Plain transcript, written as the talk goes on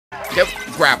Yep,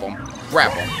 grab him.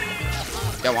 Grab him.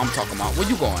 That's what I'm talking about. Where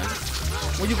you going?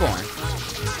 Where you going?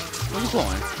 Where you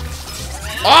going?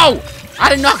 Oh! I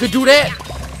didn't know I could do that.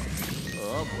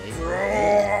 Oh,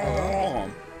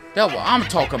 boy. That's what I'm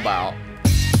talking about.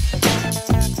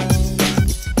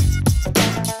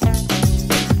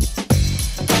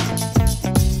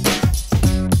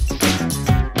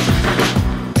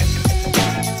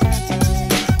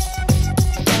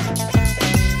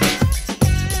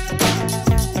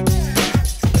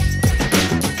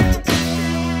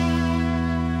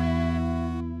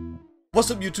 What's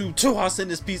up, YouTube? 2 Hearts in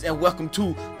this piece, and welcome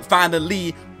to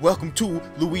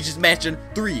Luigi's Mansion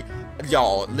 3.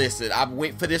 Y'all, listen, I've been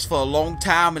waiting for this for a long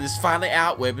time, and it's finally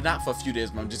out. Well, but not for a few days,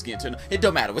 but I'm just getting to it. It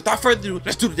don't matter. Without further ado,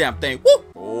 let's do the damn thing. Woo!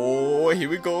 Oh, here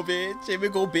we go, bitch. Here we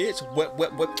go, bitch.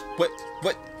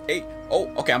 What? Hey, oh,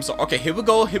 okay, I'm sorry. Okay, here we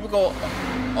go.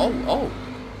 Oh.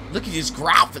 Look at this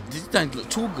graphic. This thing look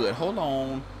too good. Hold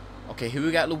on. Okay, here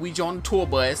we got Luigi on the tour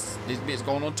bus. This bitch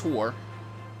going on tour.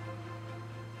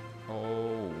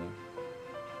 Oh,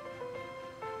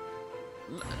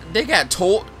 they got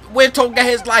Toad. Where Toad got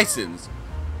his license?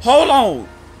 Hold on,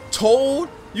 Toad.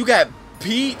 You got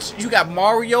Peach. You got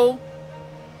Mario.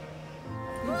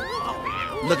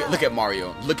 Look at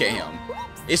Mario. Look at him.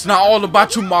 It's not all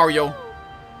about you, Mario.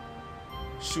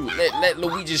 Shoot, let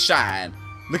Luigi shine.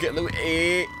 Look at Luigi.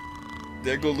 Hey,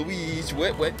 there go Luigi.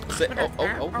 What?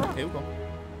 Oh, here we go.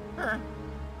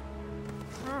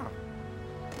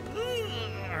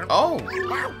 Oh.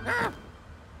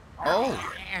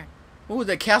 What was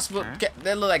that Casper?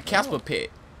 That look like Casper pet.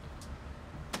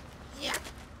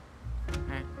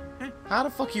 How the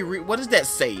fuck you read? What does that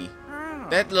say?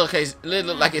 That look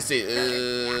like it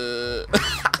said.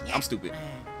 I'm stupid.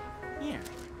 Look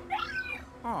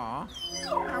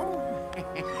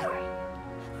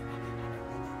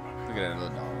at that little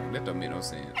dog. That don't make no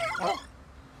sense.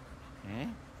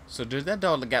 So does that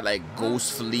dog got like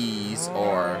ghost fleas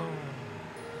or?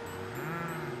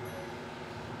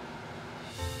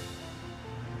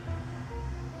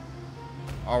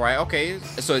 Alright, okay.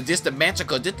 So is this the mansion?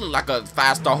 Cause this look like a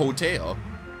 5-star hotel.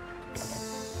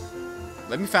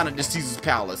 Let me find out this Caesar's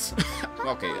Palace.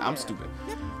 Okay, I'm stupid.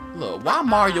 Look, why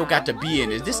Mario got to be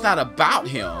in it? This not about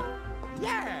him.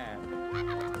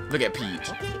 Look at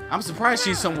Peach. I'm surprised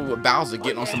she's somewhere with Bowser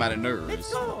getting on somebody's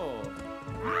nerves.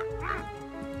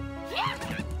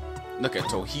 Look at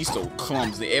Toad, he's so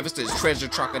clumsy. Ever since Treasure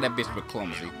Trucker, that bitch was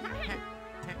clumsy.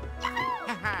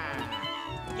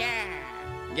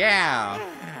 Yeah.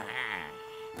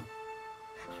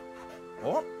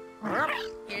 What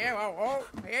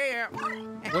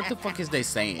the fuck is they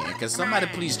saying? Can somebody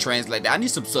please translate that? I need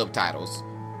some subtitles.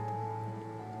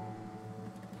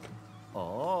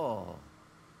 Oh.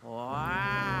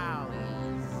 Wow.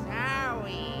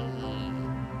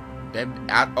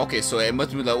 Okay, so it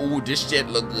must be like, ooh, this shit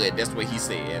look good. That's what he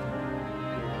said.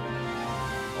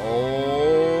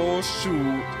 Oh,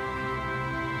 shoot.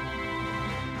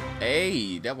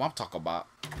 Hey, that's what I'm talking about.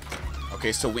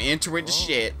 Okay, so we entering the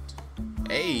shit.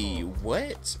 Hey,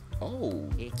 what? Oh,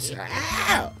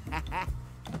 damn.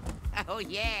 Oh,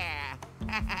 yeah.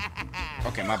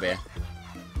 Okay, my bad.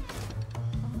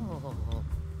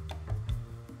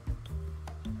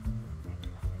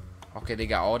 Okay, they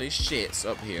got all these shits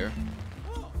up here.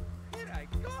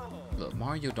 Look,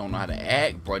 Mario don't know how to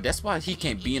act, bro. That's why he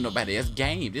can't be in nobody else's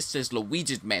game. This is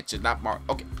Luigi's Mansion, not Mario.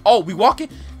 Okay. Oh, we walking?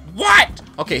 What?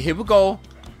 Okay, here we go.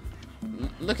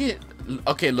 Look at.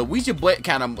 Okay, Luigi butt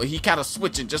kind of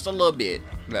switching just a little bit.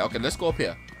 Okay, let's go up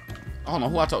here. I don't know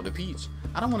who I talked to. Peach.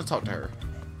 I don't want to talk to her.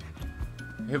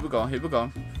 Here we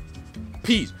go.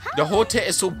 Peach, the hotel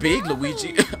is so big,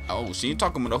 Luigi. Oh, she ain't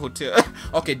talking about the hotel.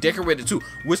 Okay, decorated too.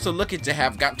 We're still looking to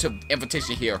have got to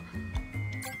invitation here.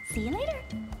 See you later.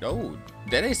 Oh,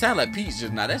 that ain't sound like Peach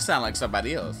just now. That sound like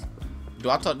somebody else. Do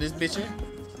I talk to this bitch here?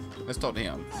 Let's talk to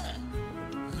him.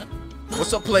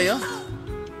 What's up, player?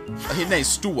 His name's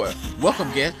Stuart.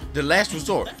 Welcome, guest. The last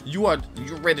resort. You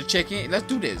ready to check in? Let's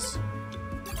do this.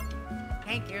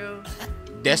 Thank you.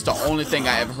 That's the only thing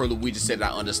I ever heard Luigi say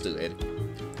that I understood.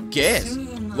 Guest,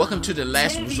 welcome to the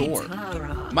last resort.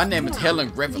 My name is Helen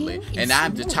Reveley, and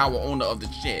I'm the tower owner of the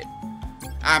shed.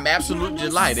 I'm absolutely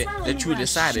delighted that you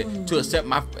decided to accept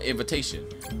my invitation.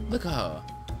 Look at her.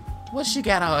 What she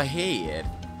got on her head?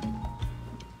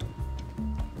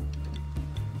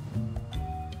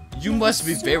 You must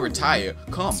be very tired.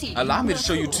 Come, allow me to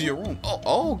show you to your room.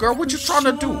 Oh, girl, what you trying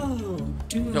to do?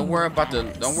 Don't worry about the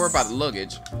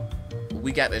luggage.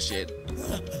 We got that shit.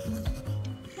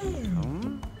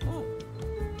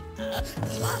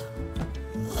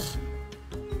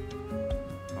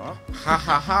 Ha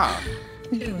ha ha.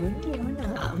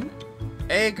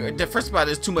 Hey, the first of all,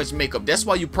 there's too much makeup. That's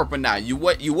why you purple now. You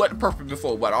what purple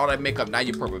before? What? All that makeup, now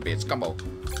you purple, bitch. Come on.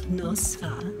 No, sir.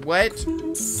 What?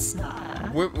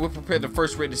 Sir. We're prepared the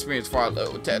first rate experience for our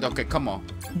okay, come on.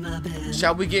 My bad.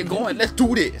 Shall we get going? Let's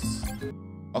do this.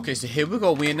 Okay, so here we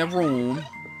go. We in the room.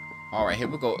 All right, here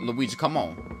we go. Luigi, come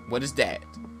on. What is that?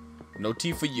 No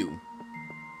tea for you.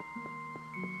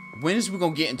 When is we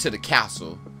gonna get into the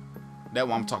castle? That's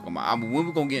what I'm talking about. When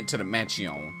we gonna get into the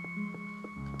mansion?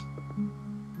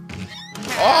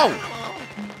 Oh!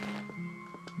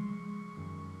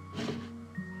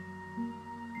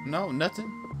 No, nothing.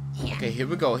 Okay, here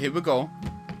we go. Here we go.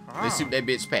 Let's see what that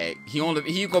bitch pack.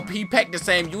 He packed the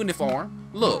same uniform.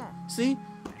 Look, see?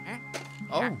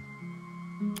 Oh.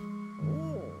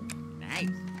 Ooh, nice.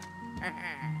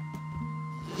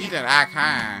 He did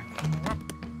icon.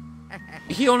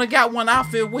 He only got one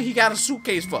outfit. What he got a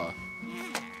suitcase for?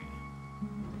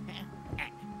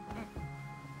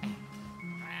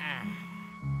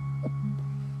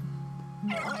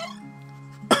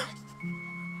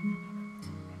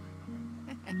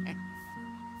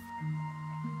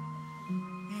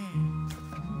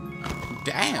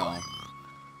 Damn.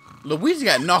 Luigi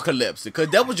got narcolepsy because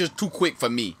that was just too quick for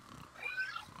me.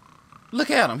 Look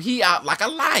at him. He out like a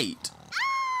light.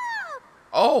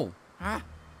 Oh. Huh?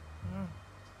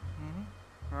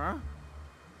 Huh?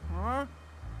 Huh?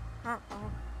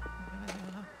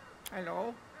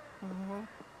 Hello?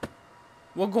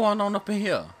 What going on up in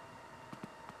here?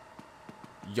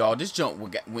 Y'all, this jump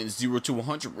went 0 to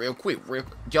 100 real quick.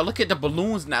 Y'all, look at the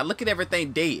balloons now. Look at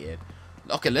everything dead.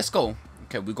 Okay, let's go.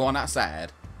 Okay, we're going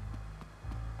outside.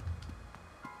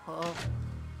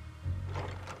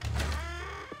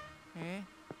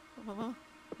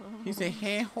 He said,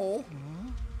 "Hey ho."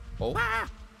 Oh.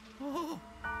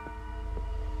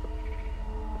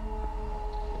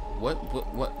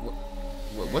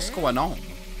 What's going on?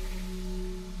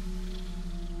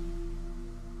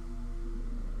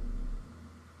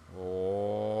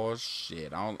 Oh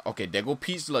shit! Okay, there go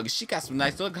Peach luggage. She got some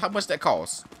nice luggage. How much that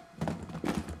cost?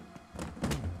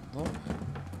 Oh.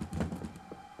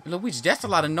 Luigi, that's a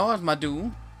lot of noise, my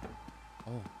dude.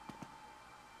 Oh,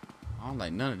 I don't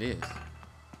like none of this.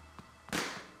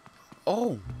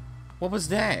 Oh, what was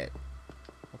that?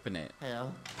 Open that.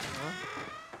 Hello?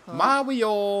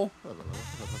 Mario.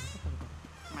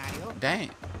 Mario? Dang.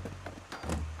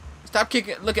 Stop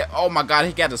kicking. Look at. Oh my God,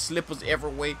 he got the slippers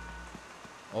everywhere.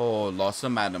 Oh, lost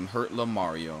some of them. Hurt little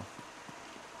Mario.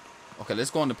 Okay,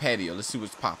 let's go on the patio. Let's see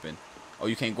what's popping. Oh,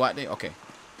 you can't go out there? Okay.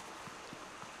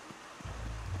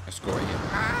 Let's go right here.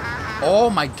 Oh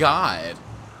my God.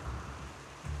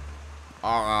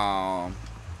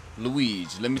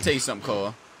 Luigi, let me tell you something,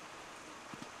 cuz.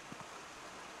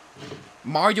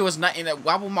 Mario is not in that.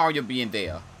 Why would Mario be in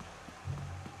there?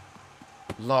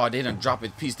 Lord, they done drop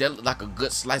his piece. That look like a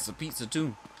good slice of pizza,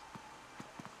 too.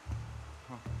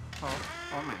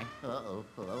 Oh my.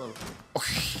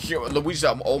 Luigi,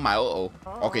 oh my,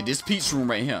 Okay, this Peach room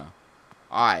right here.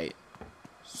 Alright.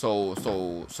 So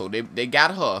they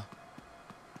got her.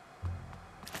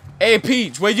 Hey,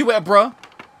 Peach, where you at, bruh?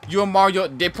 You and Mario,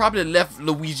 they probably left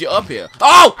Luigi up here.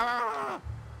 Oh!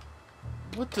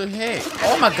 What the heck?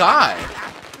 Oh my God.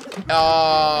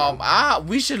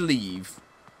 We should leave.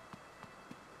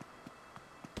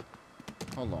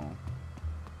 Hold on.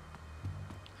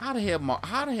 How the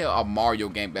hell a Mario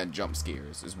game got jump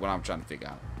scares is what I'm trying to figure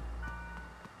out.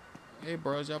 Hey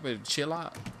bros, y'all better chill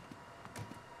out.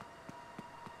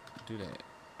 Do that.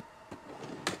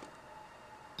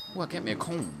 Oh, I got me a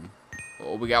cone.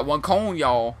 Oh, we got one cone,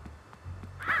 y'all.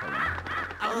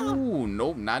 Oh,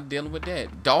 nope, not dealing with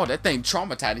that. Dog, that thing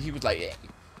traumatized. He was like, hey.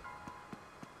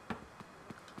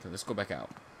 Okay, let's go back out.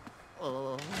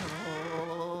 Oh.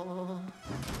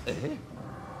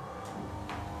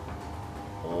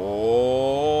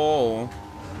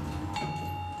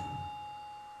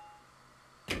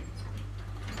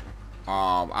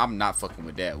 I'm not fucking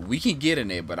with that. We can get in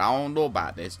there, but I don't know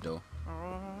about this though.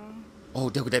 Oh,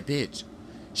 there was that bitch.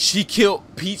 She killed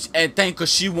Peach and think cause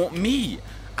she want me.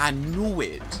 I knew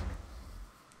it.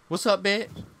 What's up, bitch?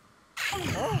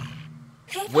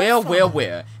 Well.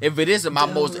 If it isn't my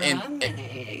most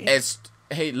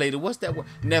hey lady, what's that word?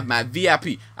 Never mind.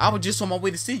 VIP. I was just on my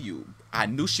way to see you. I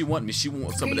knew she wanted me. She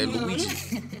wants some of that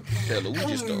Luigi. That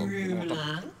Luigi stuff.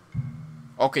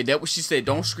 Okay, that what she said.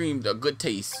 Don't scream. The good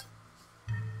taste.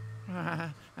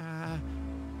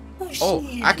 Oh,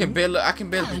 I can barely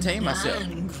contain myself.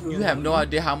 You have no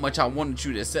idea how much I wanted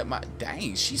you to accept my.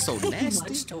 Dang, she's so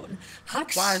nasty.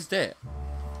 Why is that?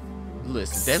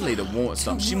 Listen, that lady wants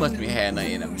something. She must be had her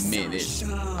in a minute.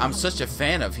 I'm such a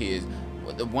fan of his.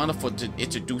 Wonderful to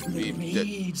introduce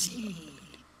me.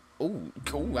 Ooh,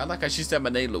 cool. I like how she said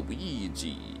my name,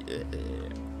 Luigi.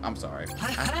 I'm sorry.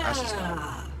 I should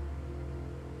stop.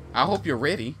 I hope you're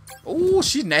ready. Ooh,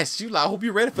 she's nasty. I hope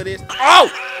you're ready for this. Oh!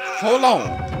 Hold on.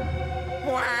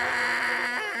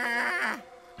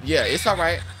 Yeah, it's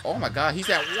alright. Oh my god, he's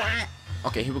at what?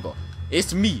 Okay, here we go.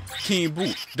 It's me, King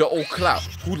Boo, the old clout,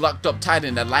 who locked up tight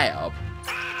in the lab.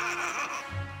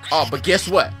 Oh, but guess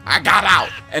what? I got out,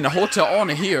 and the hotel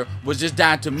owner here was just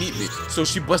dying to meet me, so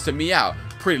she busted me out.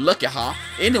 Pretty lucky, huh?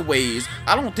 Anyways,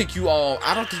 I don't think you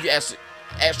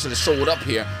actually showed up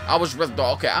here. I was really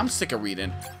okay. I'm sick of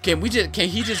reading. Can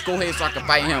he just go ahead so I can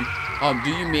fight him?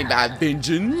 Do you mean by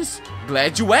vengeance?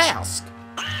 Glad you asked.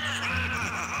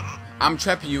 I'm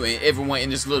trapping you and everyone in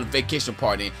this little vacation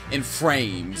party in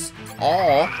frames.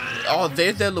 Oh,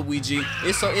 there's that Luigi.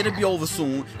 It'll be over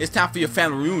soon. It's time for your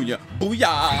family reunion.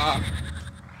 Booyah!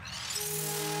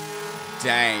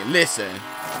 Dang, listen.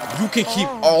 You can keep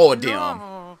all of them.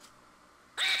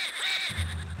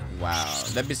 Wow,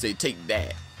 let me say, take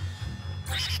that.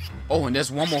 Oh, and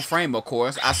there's one more frame, of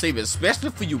course. I save it especially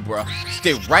for you, bro.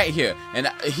 Stay right here. And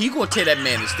he gonna tell that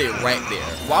man to stay right there.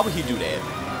 Why would he do that?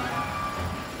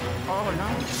 Oh, no.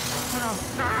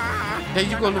 There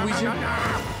you go, Luigi.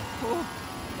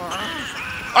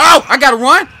 Oh, I gotta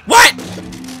run? What?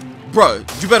 Bro,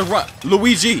 you better run.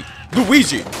 Luigi,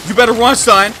 you better run,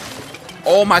 son.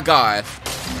 Oh, my God.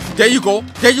 There you go,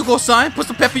 son. Put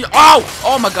some pep in your...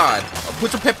 Oh my God.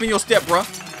 Put some pep in your step, bro.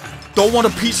 Don't want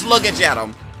a piece luggage at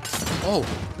him. Oh,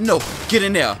 no. Get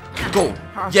in there. Go.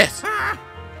 Yes.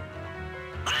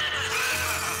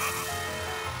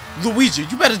 Luigi,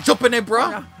 you better jump in there,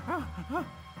 bro.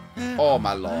 Oh,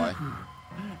 my Lord.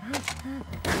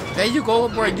 There you go,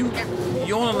 bro. You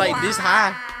only like this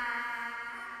high.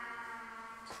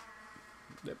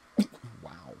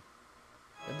 Wow.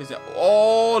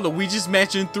 Oh, Luigi's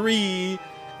Mansion 3.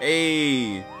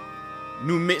 Hey.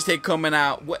 New mixtape coming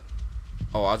out. What?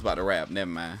 Oh, I was about to rap.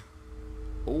 Never mind.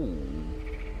 Ooh.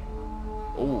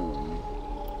 Ooh.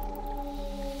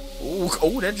 Ooh.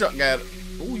 Oh, that junk got...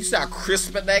 Ooh, you see how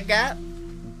crisp that got?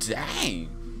 Dang.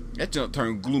 That junk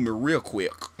turned gloomy real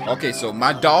quick. Okay, so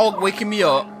my dog waking me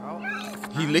up.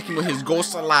 He licking with his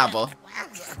ghost saliva.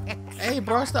 Hey,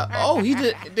 bro, stop. Oh,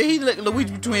 did he lick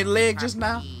Luigi between his legs just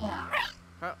now?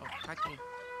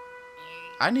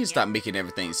 I need to stop making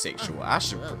everything sexual. I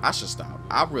should stop.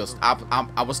 I will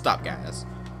stop, guys.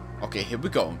 Okay, here we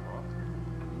go.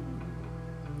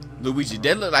 Luigi,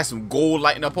 that look like some gold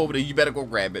lighting up over there. You better go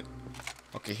grab it.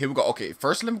 Okay, here we go. Okay,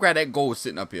 first let me grab that gold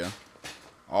sitting up here.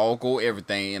 All gold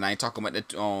everything, and I ain't talking about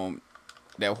that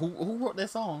who wrote that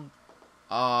song?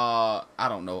 I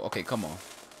don't know. Okay, come on.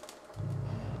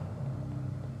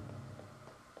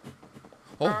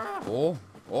 I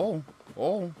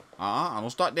don't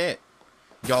start that.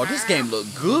 Y'all, this game look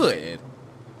good.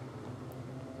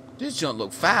 This junk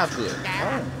look good.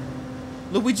 Oh.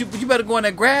 Luigi, you better go in there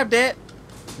and grab that.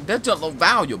 That junk look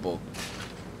valuable.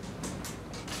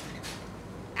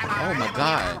 Oh my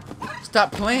God.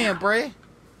 Stop playing, bruh.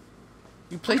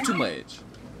 You play too much.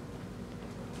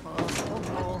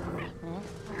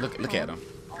 Look at him.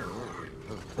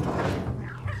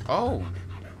 Oh.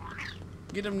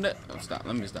 Get him that. Oh, stop.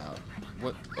 Let me stop.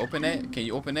 What? Open that? Can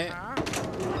you open that?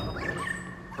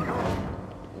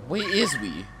 Where is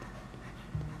we?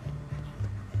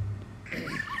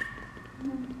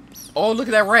 Oh, look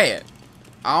at that rat.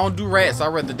 I don't do rats.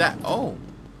 I'd rather die. Oh.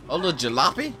 A little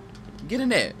jalopy? Get in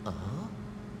there.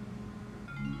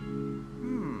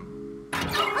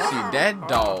 See, that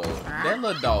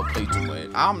little dog play too much.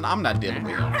 I'm not dealing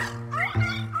with him.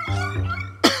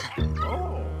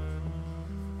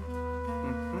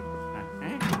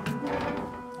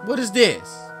 What is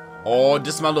this? Oh,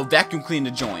 this is my little vacuum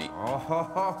cleaner joint.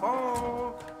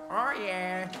 Oh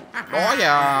yeah. Oh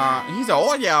yeah. He's a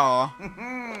oh yeah.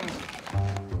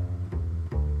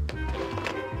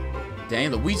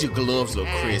 Dang, Luigi gloves look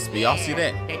crispy. Y'all see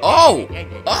that? Oh!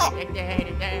 Oh!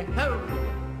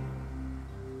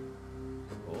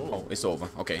 Oh, it's over.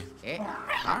 Okay.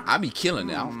 I be killing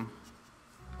it. Oh,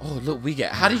 look, we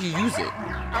got... How do you use it?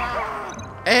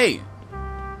 Hey!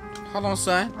 Hold on,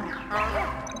 son.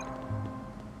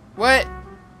 What?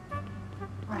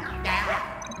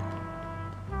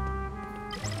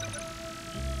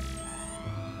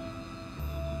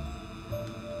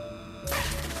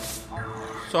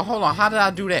 So, hold on. How did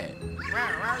I do that?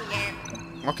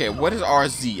 Okay, what is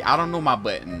RZ? I don't know my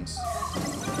buttons.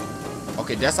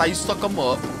 Okay, that's how you suck them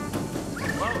up.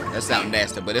 That sounds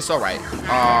nasty, but it's alright.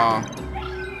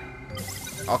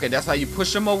 Okay, that's how you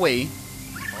push them away.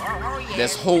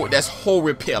 That's whole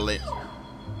repellent.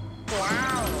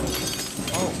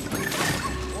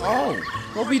 Oh,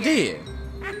 what we did?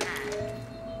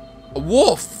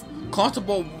 Wolf.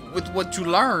 Comfortable with what you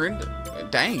learned.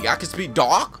 Dang, I can speak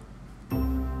dog.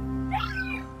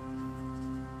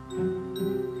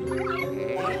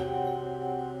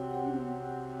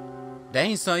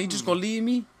 Dang, son, you just gonna leave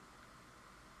me?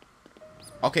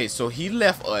 Okay, so he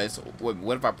left us. Wait,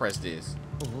 what if I press this?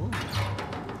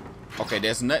 Okay,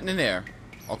 there's nothing in there.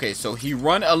 Okay, so he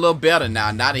run a little better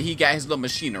now that he got his little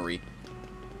machinery.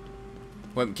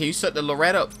 Wait, can you set the little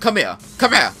rat up? Come here.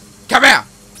 Come here. Come here.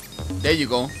 There you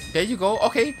go. There you go.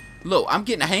 Okay, look, I'm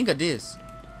getting the hang of this.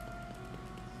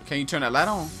 Can you turn that light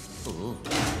on? Ooh.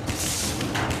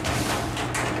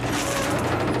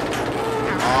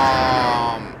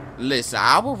 Listen,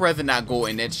 I would rather not go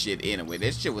in that shit anyway.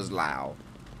 That shit was loud.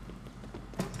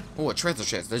 Oh, a treasure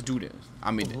chest. Let's do this. I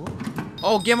mean,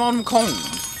 oh, get him on them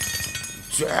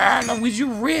cones. Damn, Luigi,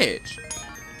 you rich.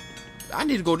 I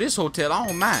need to go to this hotel. I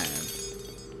don't mind.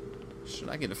 Should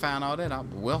I get to find all that?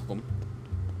 I'm welcome.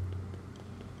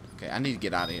 Okay, I need to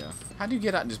get out of here. How do you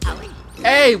get out this place?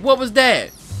 Hey, what was that?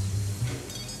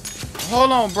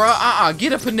 Hold on, bro.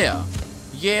 Get up in there.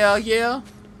 Yeah, yeah.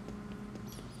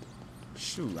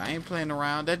 Shoot, I ain't playing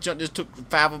around. That junk just took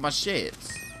 5 of my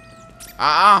sheds.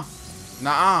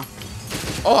 Nuh-uh.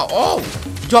 Oh.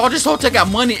 Y'all, this hotel got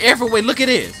money everywhere. Look at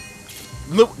this.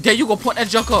 Look, there you go. Point that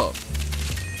junk up.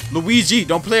 Luigi,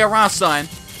 don't play around, son.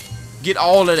 Get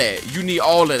all of that. You need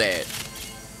all of that.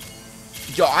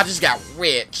 Yo, I just got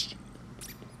rich.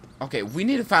 Okay, we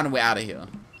need to find a way out of here.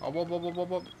 Oh,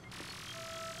 whoa.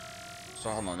 So,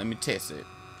 hold on. Let me test it.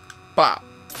 Bop.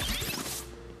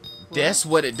 That's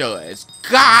what it does.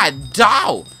 God,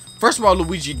 dog. First of all,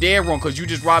 Luigi, dead wrong because you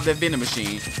just robbed that vending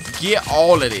machine. Get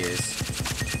all of this.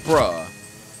 Bruh.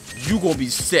 You gonna be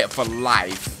set for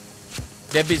life.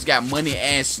 That bitch got money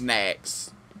and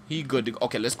snacks. He good to go.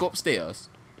 Okay, let's go upstairs.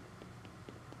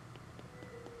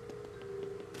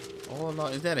 Oh,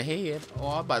 Lord, is that a head? Oh,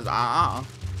 I'm about to,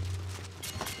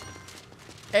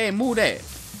 Hey, move that.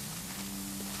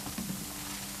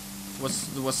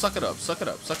 What's suck it up, suck it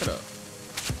up, suck it up.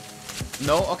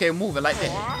 No, okay, move it like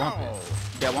that. Bump it.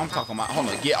 That's what I'm talking about. Hold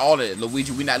on, get all of it,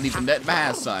 Luigi. We not leaving that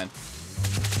behind, son.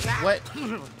 What?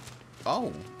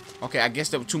 Oh, okay. I guess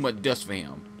there was too much dust for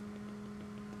him.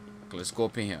 Okay, let's go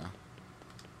up in here.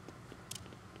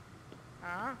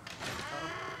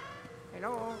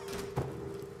 Hello.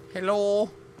 Hello.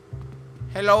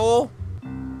 Hello.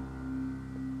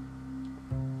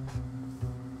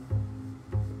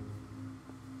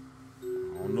 I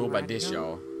don't know about this,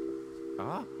 y'all.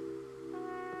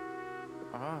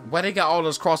 Why they got all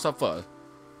those crossed up for?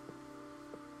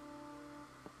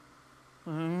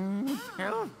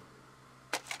 Hello.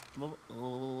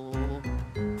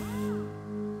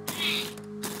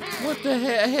 What the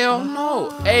hell? Hell no.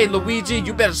 Hey, Luigi,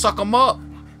 you better suck them up.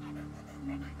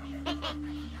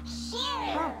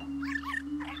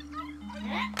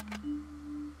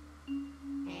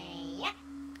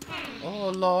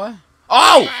 Oh, Lord.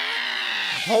 Oh!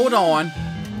 Hold on.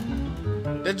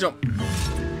 That jump.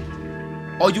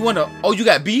 Oh, you wanna? Oh, you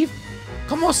got beef?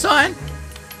 Come on, son.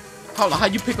 Hold on. How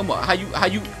you pick them up? How you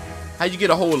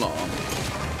get a hold on 'em?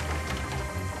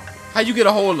 How you get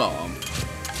a hold on 'em?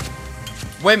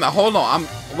 Wait a minute. Hold on.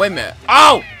 Wait a minute.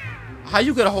 Oh! How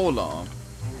you get a hold on 'em?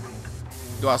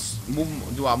 Do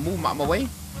I move out my way?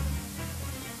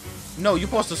 No, you're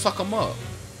supposed to suck them up.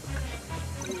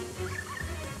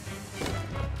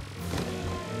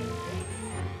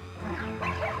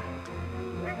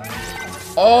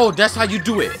 Oh, that's how you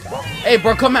do it. Hey,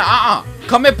 bro, come here.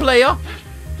 Come here, player.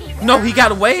 No, he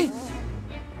got away.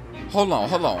 Hold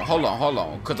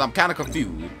on. Because I'm kind of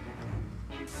confused.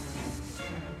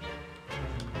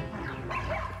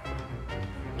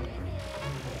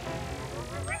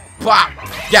 Pop.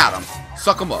 Got him.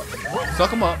 Suck him up.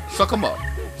 Suck him up. Suck him up.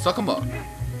 Suck him up.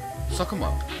 Suck him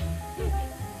up.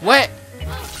 What?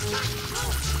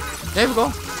 There we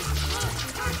go.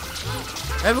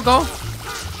 There we go.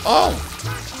 Oh.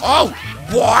 Oh,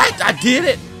 what? I did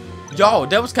it. Yo,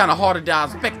 that was kind of harder than I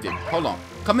expected. Hold on.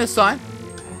 Come here, son.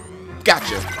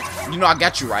 Gotcha. You know I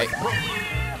got you, right?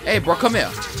 Hey, bro, come here.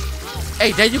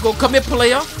 Hey, there you go. Come here,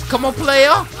 player. Come on,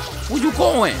 player. Where you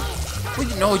going? Well,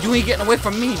 you know, you ain't getting away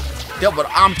from me. That's what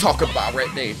I'm talking about right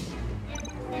there.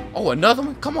 Oh, another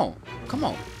one? Come on. Come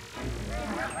on.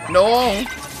 No.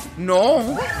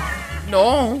 No.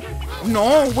 No.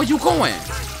 No. Where you going?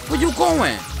 Where you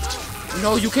going?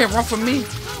 No, you can't run from me.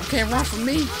 You can't run from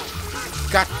me.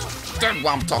 Got. That's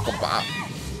what I'm talking about.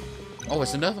 Oh,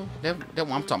 it's another one? That's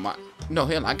what I'm talking about. No,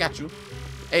 hell, I got you.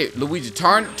 Hey, Luigi,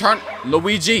 turn.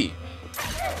 Luigi.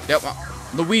 That one.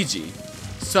 Luigi.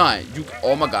 Son, you.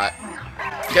 Oh, my God.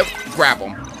 Grab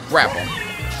him. Grab him.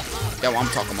 That's what I'm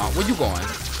talking about. Where you going?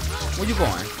 Where you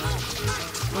going?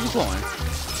 Where you going?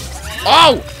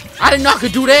 Oh! I didn't know I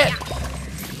could do that!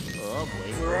 Oh,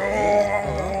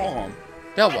 boy.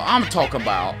 That's what I'm talking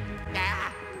about.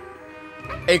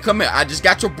 Hey, come here. I just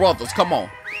got your brothers. Come on.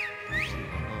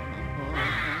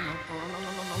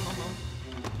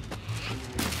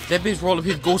 That bitch roll up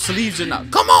his gold sleeves and now.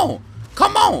 Come on!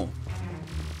 Come on!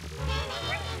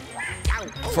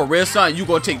 For real, son, you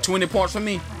gonna take 20 points from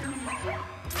me?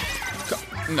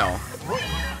 No.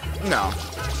 No.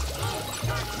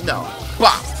 No.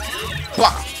 Bop!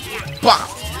 Bop! Bop!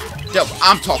 That's what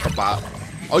I'm talking about.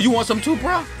 Oh, you want some too,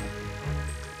 bro?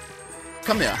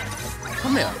 Come here.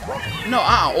 Come here. No,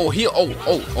 oh, he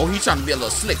trying to be a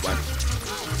little slick one.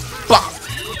 Bop!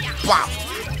 Bop!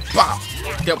 Bop!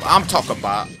 That's what I'm talking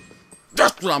about.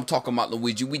 That's what I'm talking about,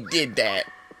 Luigi. We did that.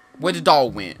 Where the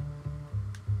dog went?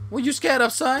 What you scared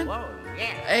of, son? Whoa, yeah.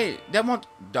 Hey, that one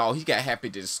dog, he got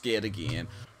happy to scared again.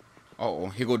 Uh oh,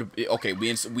 here go the okay.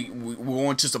 We're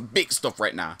on to some big stuff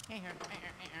right now.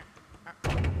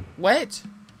 What?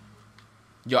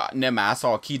 Yo, never mind. I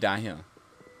saw a key down here.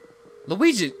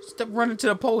 Luigi, stop running to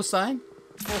the pole, son.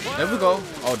 There we go.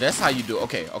 Oh, that's how you do it.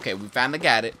 Okay, okay, we finally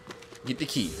got it. Get the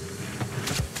key.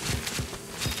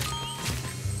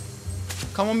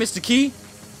 Come on, Mr. Key.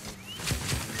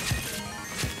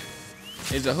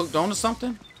 Is it hooked on to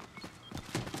something?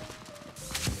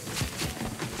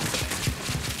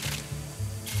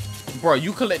 Bro,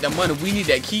 you collect that money. We need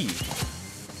that key.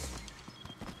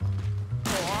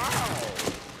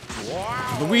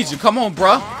 Wow. Luigi, come on,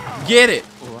 bro. Get it.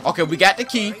 Okay, we got the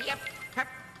key. Yep.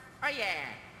 Oh, yeah.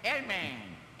 Airman.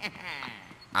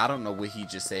 I don't know what he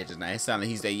just said just now. It sounded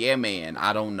like he said, yeah, man.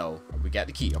 I don't know. We got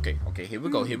the key. Okay, okay, here we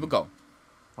go. Here we go.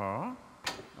 Huh?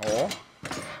 Oh.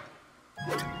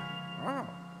 Oh.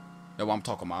 That's what I'm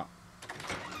talking about.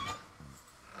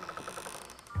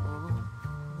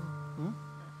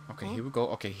 Okay, here we go.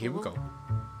 Okay, here we go.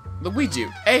 Luigi,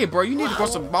 hey, bro, you need to grow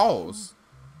some balls.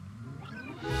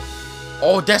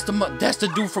 Oh, that's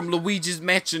the dude from Luigi's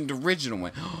Mansion, the original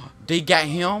one. They got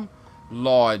him.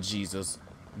 Lord Jesus,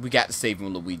 we got to save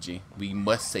him, Luigi. We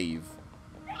must save.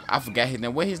 I forgot his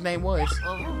name. What his name was?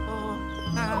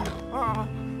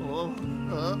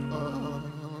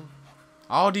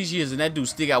 All these years and that dude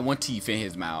still got one teeth in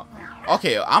his mouth.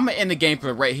 Okay, I'm gonna end the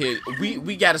gameplay right here.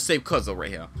 We gotta save Cuzzo right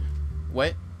here.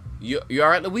 What? You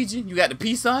alright, Luigi? You got the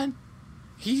peace, son?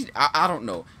 I don't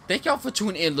know. Thank y'all for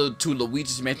tuning in to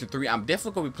Luigi's Mansion 3. I'm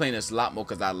definitely gonna be playing this a lot more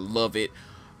because I love it.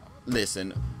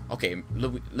 Listen, okay,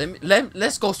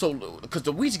 let's go solo because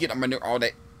Luigi get on my all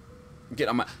that. Get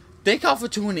on my. Thank y'all for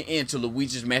tuning in to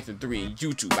Luigi's Mansion 3 on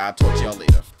YouTube. I'll talk to y'all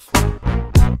later.